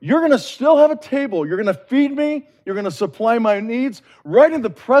 Lord, you're going to still have a table. You're going to feed me. You're going to supply my needs right in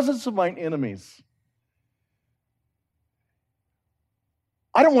the presence of mine enemies.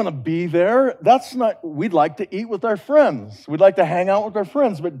 I don't want to be there. We'd like to eat with our friends. We'd like to hang out with our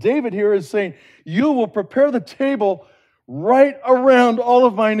friends. But David here is saying, you will prepare the table right around all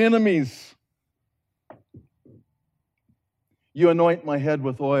of mine enemies. You anoint my head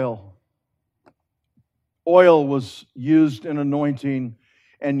with oil. Oil was used in anointing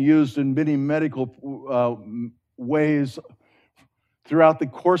and used in many medical ways throughout the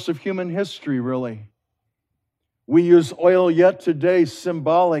course of human history, really. We use oil yet today,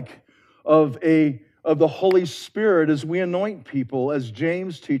 symbolic of the Holy Spirit as we anoint people, as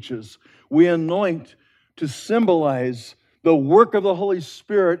James teaches. We anoint to symbolize the work of the Holy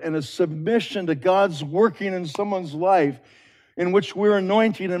Spirit and a submission to God's working in someone's life in which we're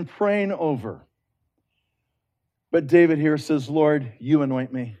anointing and praying over. But David here says, Lord, you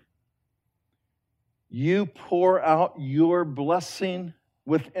anoint me. You pour out your blessing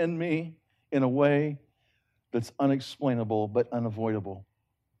within me in a way that's unexplainable but unavoidable.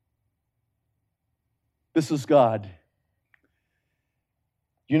 This is God.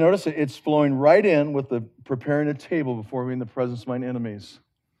 You notice it's flowing right in with the preparing a table before me in the presence of mine enemies.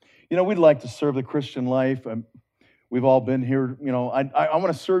 You know, we'd like to serve the Christian life. We've all been here. You know, I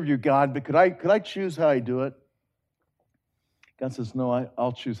want to serve you, God, but could I choose how I do it? God says, no,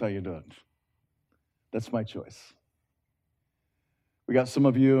 I'll choose how you do it. That's my choice. We got some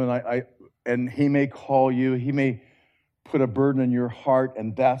of you, and he may call you, he may put a burden in your heart,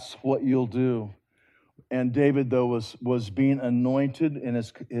 and that's what you'll do. And David, though, was being anointed in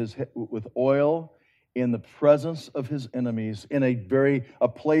his with oil in the presence of his enemies, in a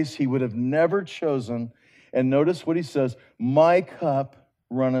place he would have never chosen. And notice what he says, my cup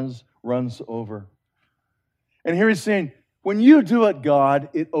runs over. And here he's saying, when you do it, God,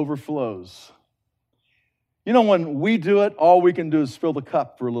 it overflows. You know, when we do it, all we can do is fill the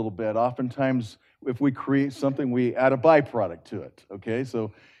cup for a little bit. Oftentimes, if we create something, we add a byproduct to it, okay?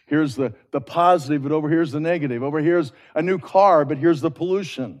 So here's the positive, but over here's the negative. Over here's a new car, but here's the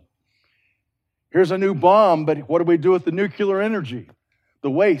pollution. Here's a new bomb, but what do we do with the nuclear energy? The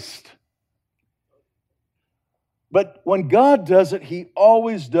waste. But when God does it, he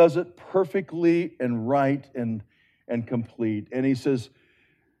always does it perfectly and right and complete. And he says,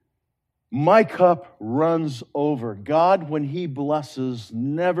 my cup runs over. God, when he blesses,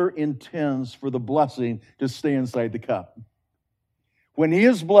 never intends for the blessing to stay inside the cup. When he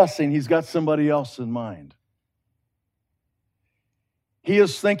is blessing, he's got somebody else in mind. He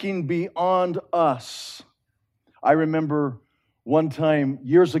is thinking beyond us. I remember one time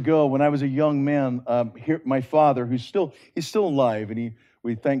years ago when I was a young man, my father, he's still alive, and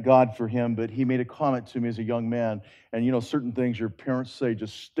we thank God for him, but he made a comment to me as a young man, and you know, certain things your parents say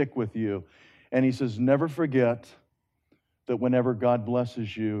just stick with you. And he says, never forget that whenever God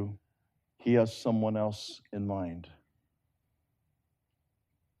blesses you, he has someone else in mind.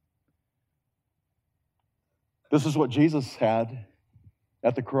 This is what Jesus had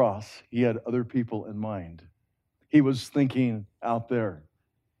at the cross. He had other people in mind. He was thinking out there.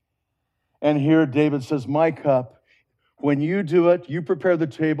 And here David says, my cup, when you do it, you prepare the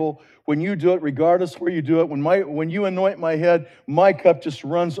table. When you do it, regardless where you do it, when you anoint my head, my cup just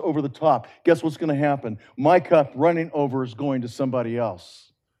runs over the top. Guess what's going to happen? My cup running over is going to somebody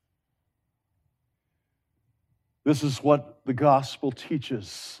else. This is what the gospel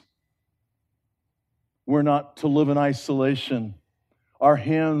teaches. We're not to live in isolation. Our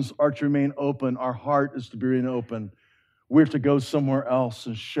hands are to remain open. Our heart is to remain open. We're to go somewhere else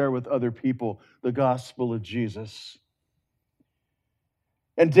and share with other people the gospel of Jesus.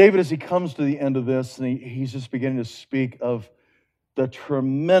 And David, as he comes to the end of this, and he's just beginning to speak of the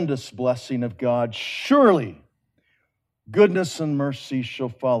tremendous blessing of God. Surely, goodness and mercy shall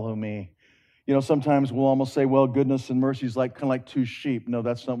follow me. You know, sometimes we'll almost say, well, goodness and mercy is kind of like two sheep. No,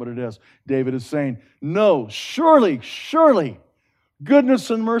 that's not what it is. David is saying, no, surely,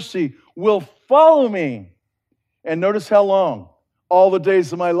 goodness and mercy will follow me. And notice how long? All the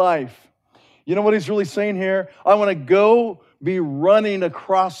days of my life. You know what he's really saying here? I want to go be running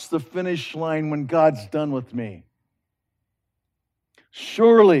across the finish line when God's done with me.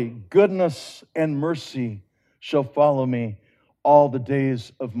 Surely goodness and mercy shall follow me all the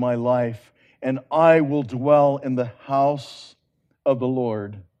days of my life, and I will dwell in the house of the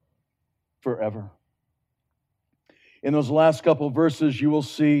Lord forever. In those last couple of verses, you will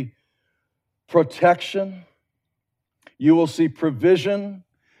see protection, you will see provision,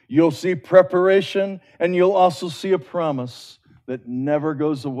 you'll see preparation, and you'll also see a promise that never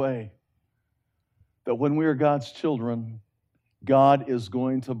goes away. That when we are God's children, God is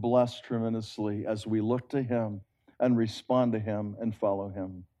going to bless tremendously as we look to Him and respond to Him and follow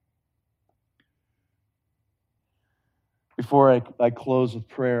Him. Before I close with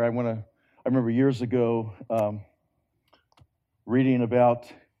prayer, I remember years ago reading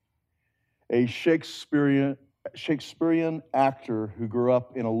about a Shakespearean actor who grew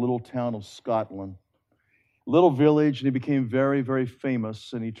up in a little town of Scotland, little village, and he became very, very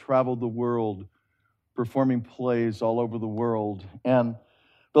famous, and he traveled the world performing plays all over the world. And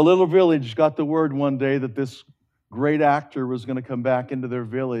the little village got the word one day that this great actor was going to come back into their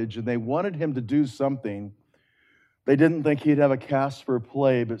village, and they wanted him to do something. They didn't think he'd have a cast for a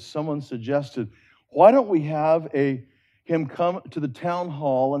play, but someone suggested, why don't we have him come to the town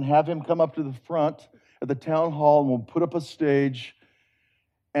hall and have him come up to the front at the town hall, and we'll put up a stage,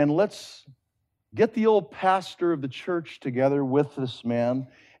 and let's get the old pastor of the church together with this man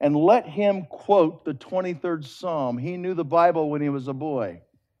and let him quote the 23rd Psalm. He knew the Bible when he was a boy.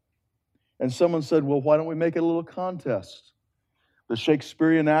 And someone said, well, why don't we make it a little contest? The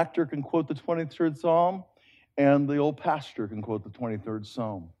Shakespearean actor can quote the 23rd Psalm, and the old pastor can quote the 23rd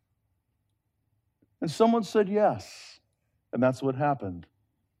Psalm. And someone said yes, and that's what happened.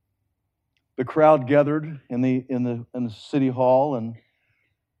 The crowd gathered in the city hall, and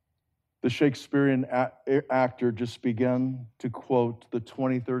the Shakespearean actor just began to quote the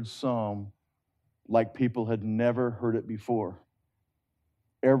 23rd Psalm like people had never heard it before.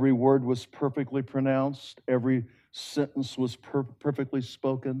 Every word was perfectly pronounced. Every sentence was perfectly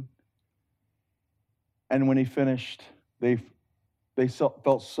spoken. And when he finished, they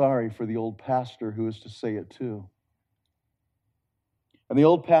felt sorry for the old pastor who was to say it too. And the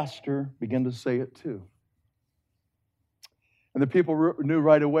old pastor began to say it too. And the people knew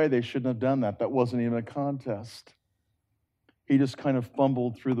right away they shouldn't have done that. That wasn't even a contest. He just kind of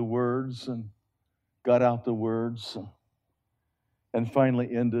fumbled through the words and got out the words and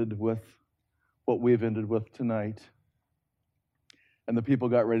finally ended with what we've ended with tonight. And the people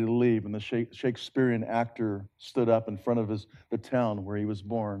got ready to leave, and the Shakespearean actor stood up in front of the town where he was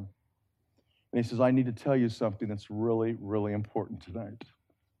born. And he says, I need to tell you something that's really, really important tonight.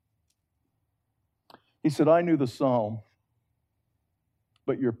 He said, I knew the psalm,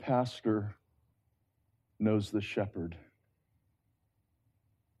 but your pastor knows the shepherd.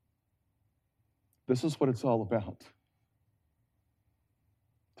 This is what it's all about.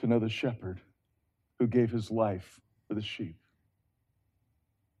 To know the shepherd who gave his life for the sheep.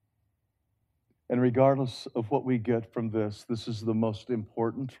 And regardless of what we get from this is the most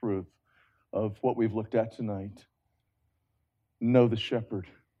important truth of what we've looked at tonight. Know the shepherd.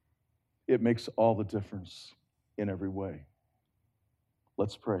 It makes all the difference in every way.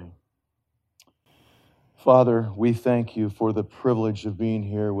 Let's pray. Father, we thank you for the privilege of being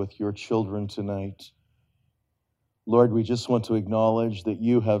here with your children tonight. Lord, we just want to acknowledge that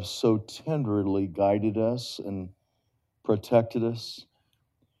you have so tenderly guided us and protected us.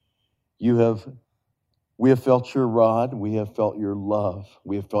 We have felt your rod, we have felt your love,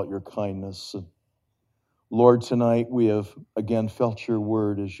 we have felt your kindness. Lord, tonight we have again felt your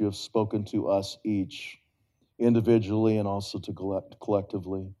word as you have spoken to us each, individually and also to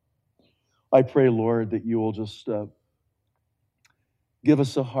collectively. I pray, Lord, that you will just give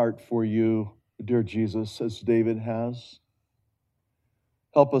us a heart for you, dear Jesus, as David has.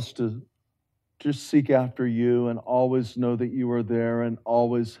 Help us to just seek after you and always know that you are there and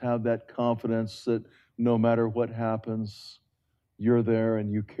always have that confidence that no matter what happens, you're there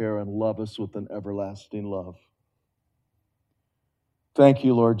and you care and love us with an everlasting love. Thank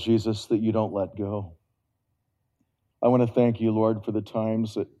you, Lord Jesus, that you don't let go. I want to thank you, Lord, for the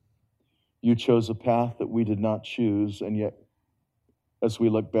times that you chose a path that we did not choose, and yet as we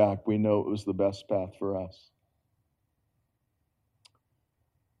look back, we know it was the best path for us.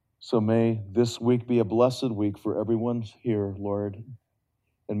 So may this week be a blessed week for everyone here, Lord,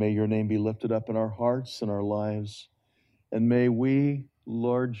 and may your name be lifted up in our hearts and our lives, and may we,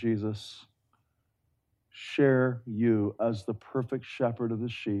 Lord Jesus, share you as the perfect shepherd of the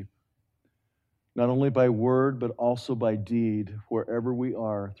sheep, not only by word, but also by deed, wherever we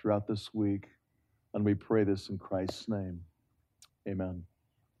are throughout this week. And we pray this in Christ's name. Amen.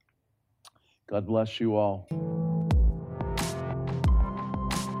 God bless you all.